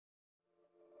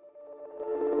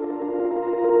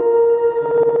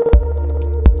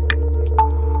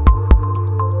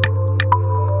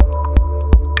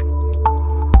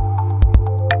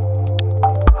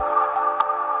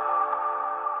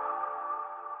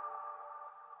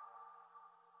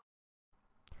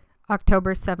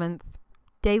October 7th,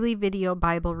 Daily Video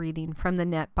Bible Reading from the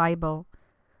Net Bible,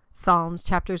 Psalms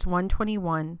chapters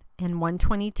 121 and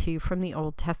 122 from the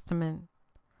Old Testament.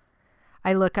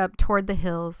 I look up toward the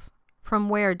hills. From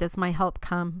where does my help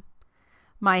come?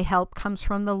 My help comes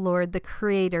from the Lord, the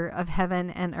Creator of heaven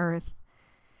and earth.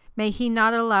 May He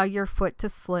not allow your foot to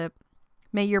slip.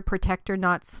 May your protector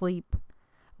not sleep.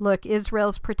 Look,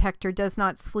 Israel's protector does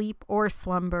not sleep or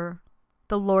slumber.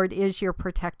 The Lord is your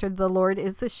protector. The Lord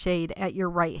is the shade at your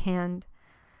right hand.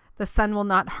 The sun will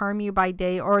not harm you by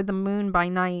day or the moon by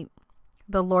night.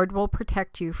 The Lord will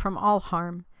protect you from all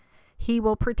harm. He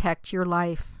will protect your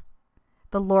life.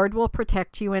 The Lord will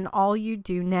protect you in all you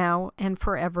do now and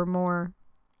forevermore.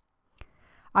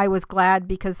 I was glad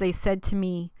because they said to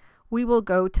me, "We will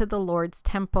go to the Lord's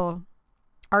temple."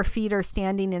 Our feet are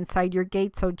standing inside your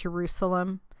gates, O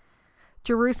Jerusalem.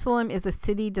 Jerusalem is a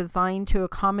city designed to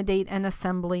accommodate an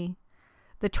assembly.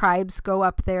 The tribes go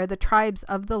up there, the tribes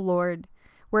of the Lord,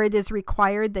 where it is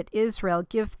required that Israel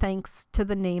give thanks to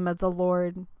the name of the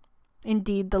Lord.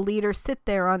 Indeed, the leaders sit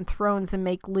there on thrones and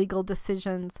make legal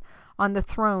decisions on the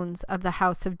thrones of the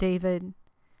house of David.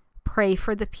 Pray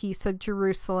for the peace of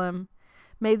Jerusalem.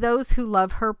 May those who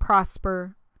love her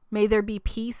prosper. May there be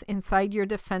peace inside your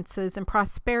defenses and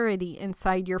prosperity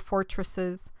inside your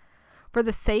fortresses. For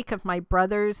the sake of my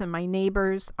brothers and my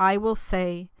neighbors, I will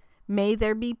say, may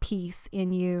there be peace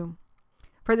in you.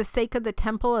 For the sake of the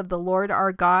temple of the Lord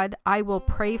our God, I will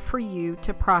pray for you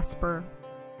to prosper.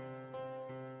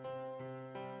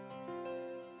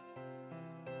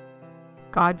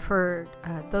 God, for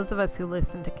those of us who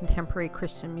listen to contemporary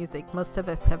Christian music, most of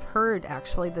us have heard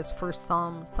actually this first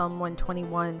psalm, Psalm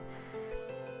 121.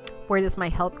 Where does my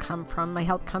help come from? My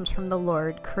help comes from the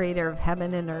Lord, Creator of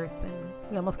heaven and earth. And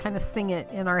we almost kind of sing it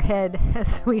in our head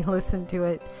as we listen to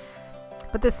it.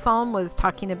 But this psalm was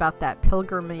talking about that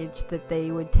pilgrimage that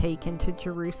they would take into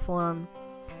Jerusalem.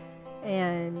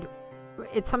 And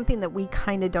it's something that we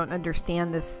kind of don't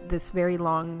understand, this very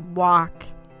long walk,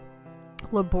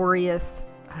 laborious,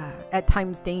 at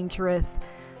times dangerous.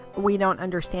 We don't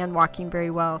understand walking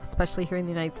very well, especially here in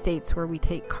the United States where we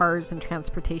take cars and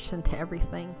transportation to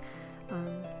everything.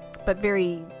 But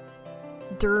very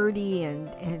dirty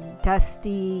and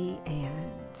dusty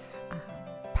and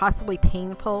possibly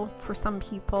painful for some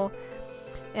people.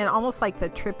 And almost like the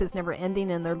trip is never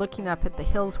ending and they're looking up at the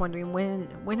hills wondering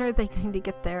when are they going to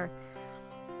get there?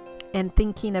 And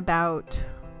thinking about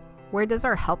where does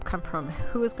our help come from?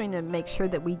 Who is going to make sure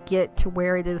that we get to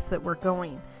where it is that we're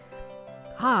going?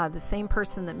 The same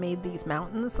person that made these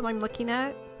mountains that I'm looking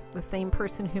at, the same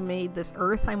person who made this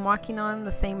earth I'm walking on,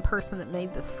 the same person that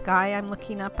made the sky I'm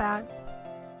looking up at.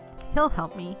 He'll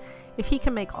help me. If He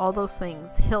can make all those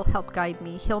things, He'll help guide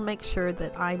me. He'll make sure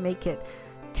that I make it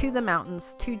to the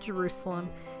mountains, to Jerusalem,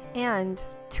 and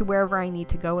to wherever I need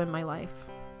to go in my life.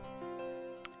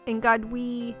 And God,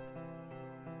 we,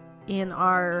 in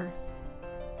our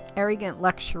arrogant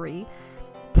luxury,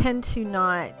 tend to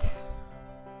not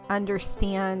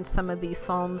understand some of these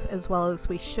psalms as well as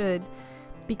we should,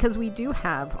 because we do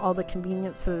have all the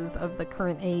conveniences of the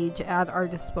current age at our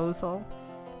disposal.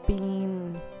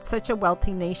 Being such a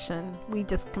wealthy nation, we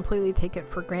just completely take it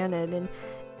for granted,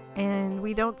 and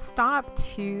we don't stop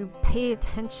to pay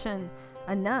attention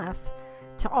enough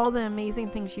to all the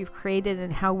amazing things You've created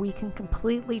and how we can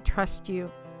completely trust You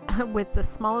with the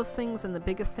smallest things and the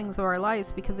biggest things of our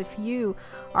lives. Because if You,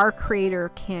 our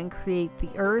Creator, can create the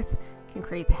earth, can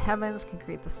create the heavens, can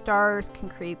create the stars, can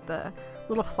create the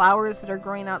little flowers that are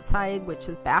growing outside, which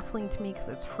is baffling to me because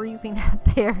it's freezing out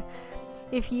there.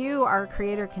 If You, our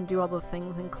Creator, can do all those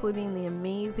things, including the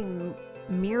amazing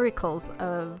miracles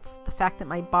of the fact that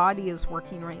my body is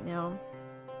working right now,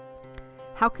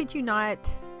 how could You not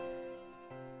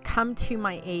come to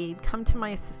my aid, come to my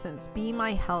assistance, be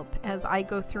my help as I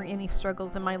go through any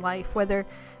struggles in my life, whether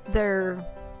they're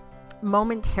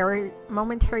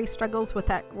momentary struggles with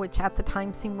that which at the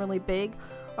time seem really big,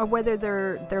 or whether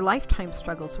they're lifetime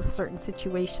struggles with certain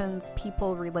situations,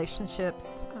 people,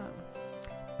 relationships,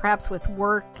 perhaps with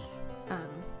work,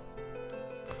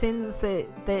 sins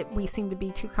that we seem to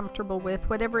be too comfortable with.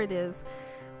 Whatever it is,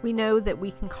 we know that we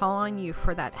can call on You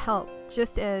for that help.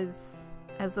 Just as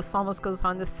the psalmist goes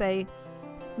on to say,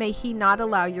 may He not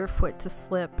allow your foot to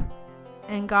slip.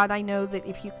 And God, I know that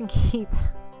if You can keep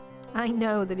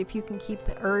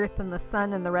the earth and the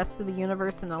sun and the rest of the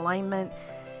universe in alignment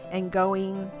and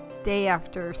going day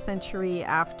after century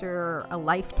after a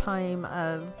lifetime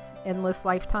of endless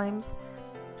lifetimes,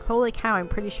 holy cow, I'm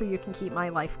pretty sure You can keep my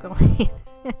life going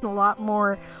and a lot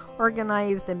more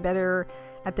organized and better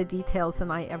at the details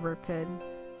than I ever could.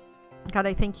 God,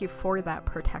 I thank You for that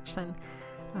protection.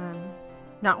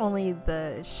 not only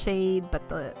the shade, but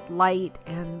the light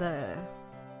and the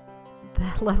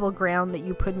level ground that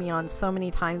you put me on so many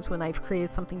times when I've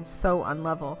created something so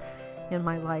unlevel in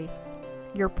my life.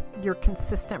 Your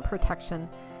consistent protection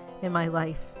in my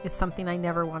life is something I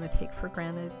never want to take for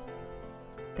granted.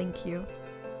 Thank you.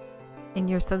 In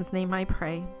your Son's name I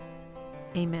pray.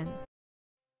 Amen.